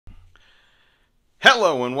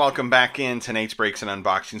Hello and welcome back in to Nate's Breaks and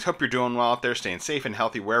Unboxings. Hope you're doing well out there, staying safe and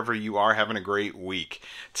healthy wherever you are, having a great week.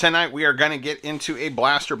 Tonight we are going to get into a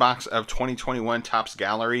blaster box of 2021 Topps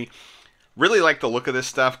Gallery. Really like the look of this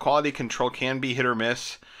stuff. Quality control can be hit or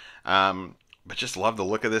miss, but just love the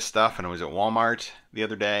look of this stuff. And I was at Walmart the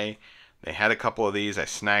other day. They had a couple of these. I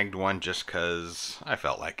snagged one just because I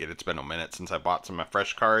felt like it. It's been a minute since I bought some of my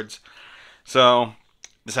fresh cards. So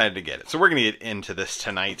decided to get it. So we're going to get into this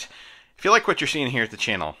tonight. If you like what you're seeing here at the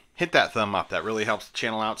channel, hit that thumb up. That really helps the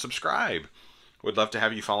channel out. Subscribe. Would love to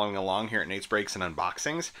have you following along here at Nate's Breaks and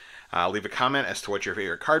Unboxings. Leave a comment as to what your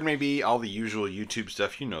favorite card may be. All the usual YouTube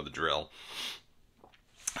stuff. You know the drill.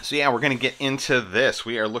 So yeah, we're going to get into this.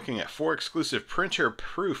 We are looking at 4 exclusive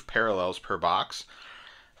printer-proof parallels per box.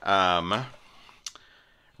 Look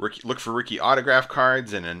for rookie autograph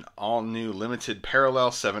cards and an all-new limited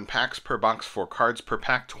parallel 7 packs per box, 4 cards per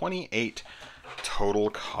pack, 28 total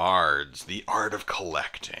cards. The art of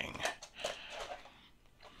collecting.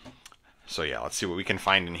 So yeah, let's see what we can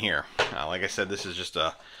find in here. Like I said, this is just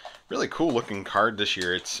a really cool looking card this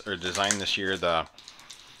year. It's designed this year.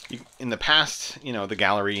 In the past, you know, the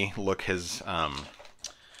gallery look has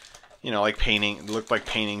you know, like looked like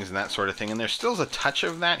paintings and that sort of thing. And there's still a touch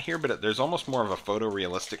of that here, but there's almost more of a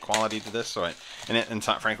photorealistic quality to this. So and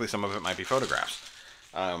frankly, some of it might be photographs.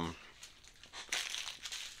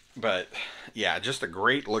 But yeah, just a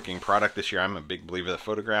great looking product this year. I'm a big believer that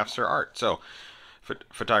photographs are art. So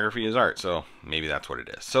photography is art. So maybe that's what it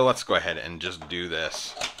is. So let's go ahead and just do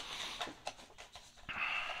this.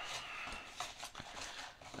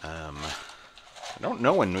 I don't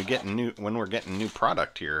know when we're getting new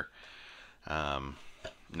product here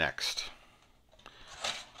next.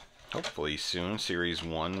 Hopefully soon, Series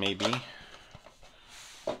 1 maybe.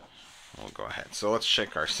 We'll go ahead. So let's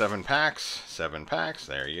check our 7 packs. 7 packs.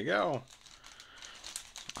 There you go.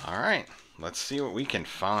 Alright. Let's see what we can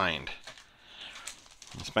find.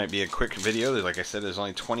 This might be a quick video. Like I said, there's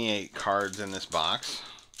only 28 cards in this box.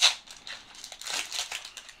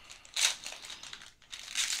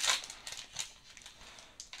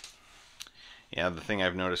 Yeah, the thing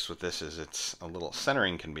I've noticed with this is it's a little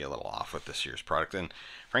centering can be a little off with this year's product. And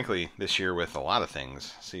frankly, this year with a lot of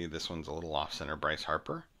things. See, this one's a little off center. Bryce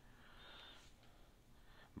Harper.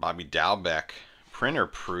 Bobby Dalbec, printer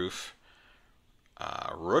proof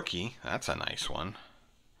rookie. That's a nice one.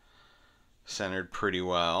 Centered pretty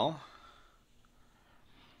well.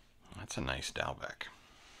 That's a nice Dalbec.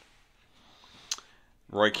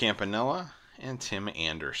 Roy Campanella and Tim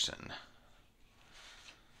Anderson.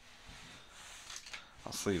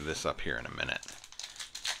 I'll sleeve this up here in a minute.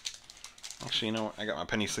 Actually, you know what? I got my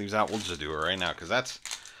penny sleeves out. We'll just do it right now because that's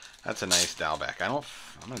a nice Dalbec. I'm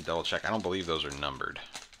gonna double check. I don't believe those are numbered.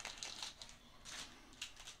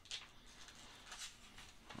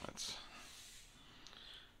 Let's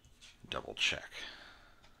double check.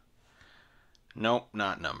 Nope,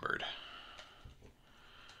 not numbered.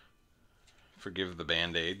 Forgive the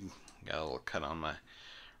band-aid. Got a little cut on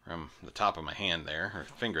from the top of my hand there, or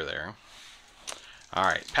finger there.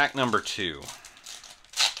 Alright, pack number 2.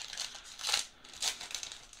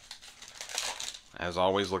 As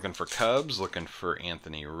always, looking for Cubs, looking for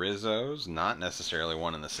Anthony Rizzo's. Not necessarily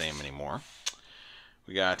one and the same anymore.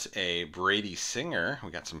 We got a Brady Singer.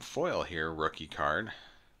 We got some foil here, rookie card.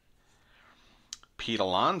 Pete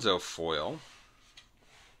Alonso foil.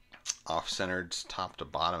 Off-centered top to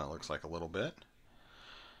bottom, it looks like a little bit.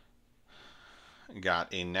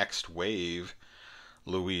 Got a Next Wave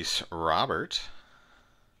Luis Robert.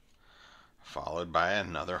 Followed by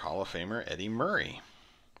another Hall of Famer, Eddie Murray.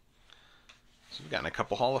 So we've gotten a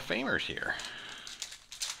couple Hall of Famers here.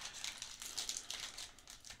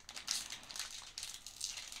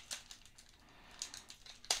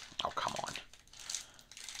 Oh, come on.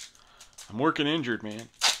 I'm working injured, man.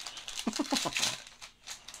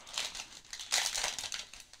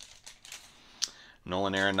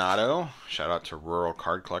 Nolan Arenado. Shout out to Rural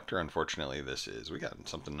Card Collector. Unfortunately, we got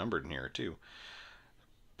something numbered in here, too.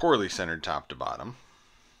 Poorly centered top to bottom.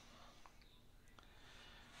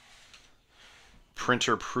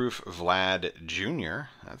 Printer proof Vlad Jr.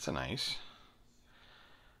 That's a nice.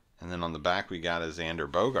 And then on the back we got a Xander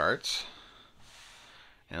Bogaerts.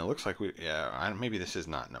 And it looks like maybe this is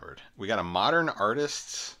not numbered. We got a Modern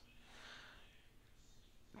Artists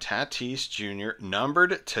Tatis Jr.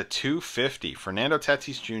 numbered to 250. Fernando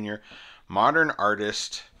Tatis Jr. Modern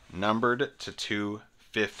Artist numbered to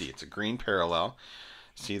 250. It's a green parallel.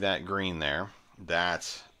 See that green there?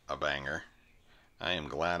 That's a banger. I am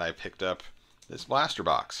glad I picked up this blaster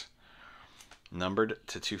box. Numbered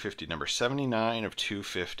to 250. Number 79 of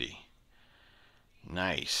 250.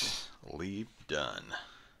 Nice. Leap done.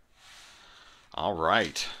 All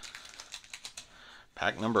right.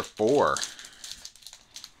 Pack number 4.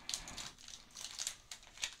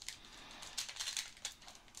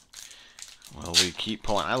 Well, we keep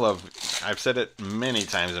pulling. I've said it many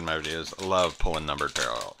times in my videos, I love pulling numbered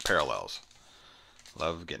parallels.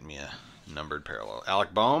 Love getting me a numbered parallel.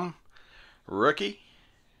 Alec Bohm, rookie.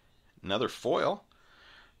 Another foil.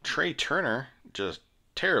 Trey Turner, just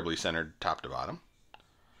terribly centered top to bottom.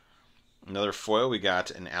 Another foil, we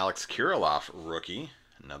got an Alex Kirilloff rookie.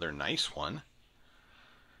 Another nice one.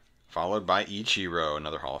 Followed by Ichiro,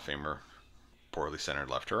 another Hall of Famer, poorly centered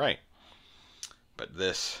left to right. But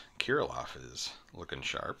this Kirilloff is looking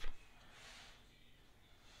sharp.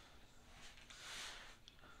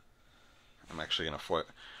 I'm actually going to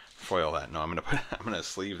foil that. No, I'm going to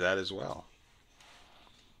sleeve that as well.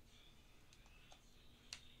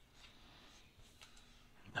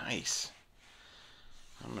 Nice.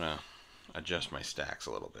 I'm going to adjust my stacks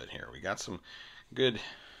a little bit here. We got some good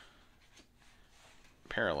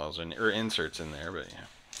parallels or inserts in there, but yeah.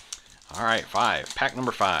 All right, 5. Pack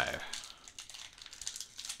number 5.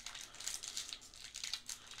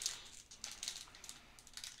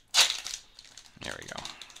 There we go.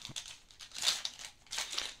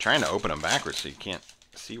 Trying to open them backwards so you can't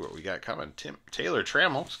see what we got coming. Taylor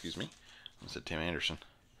Trammell, excuse me. I said Tim Anderson.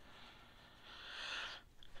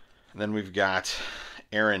 And then we've got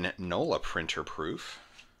Aaron Nola printer proof.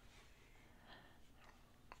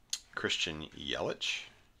 Christian Yelich.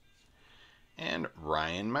 And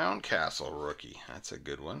Ryan Mountcastle rookie. That's a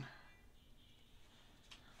good one.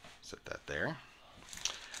 Set that there.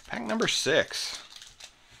 Pack number 6.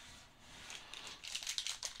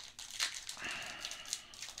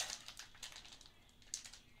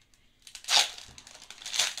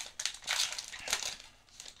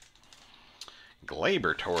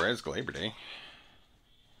 Gleyber Torres, Gleyber Day.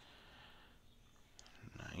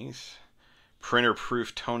 Nice. Printer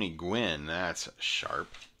proof Tony Gwynn. That's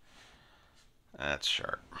sharp. That's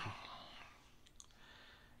sharp.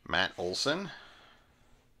 Matt Olson.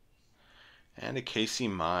 And a Casey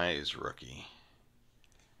Mize rookie.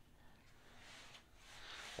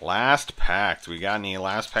 Last pack. We got any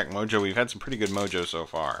last pack mojo? We've had some pretty good mojo so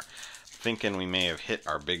far. Thinking we may have hit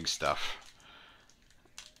our big stuff.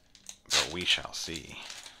 But we shall see.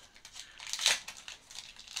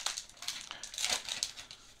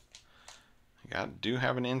 Do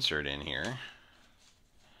have an insert in here.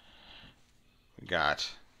 We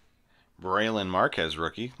got Braylon Marquez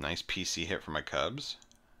rookie. Nice PC hit for my Cubs.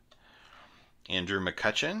 Andrew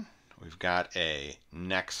McCutchen. We've got a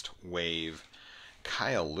Next Wave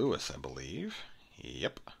Kyle Lewis, I believe.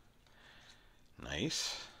 Yep.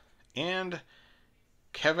 Nice. And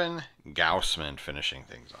Kevin Gausman finishing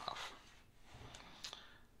things off.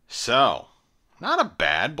 So, not a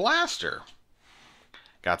bad blaster.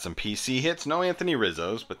 Got some PC hits, no Anthony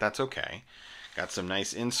Rizzo's, but that's okay. Got some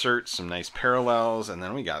nice inserts, some nice parallels, and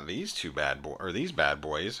then we got these bad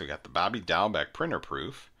boys. We got the Bobby Dalbec printer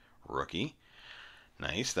proof rookie.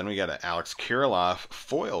 Nice. Then we got an Alex Kirilloff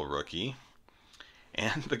foil rookie.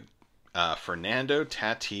 And the Fernando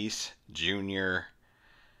Tatis Jr.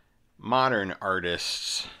 Modern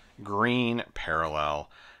Artists green parallel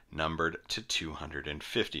numbered to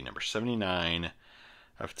 250. Number 79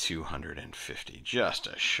 of 250. Just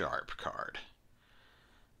a sharp card.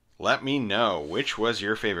 Let me know, which was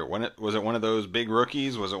your favorite. Was it one of those big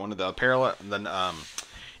rookies? Was it one of the parallel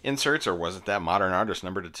inserts, or was it that Modern Artist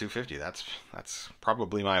numbered to 250? That's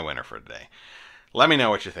probably my winner for today. Let me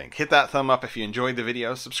know what you think. Hit that thumb up if you enjoyed the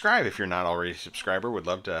video. Subscribe if you're not already a subscriber. Would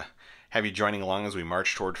love to have you joining along as we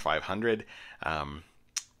march toward 500.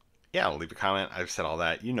 Yeah, leave a comment. I've said all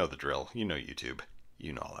that. You know the drill. You know YouTube.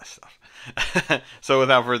 You know all that stuff. So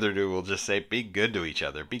without further ado, we'll just say be good to each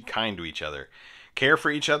other. Be kind to each other. Care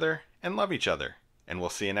for each other and love each other. And we'll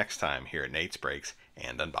see you next time here at Nate's Breaks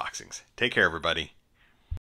and Unboxings. Take care, everybody.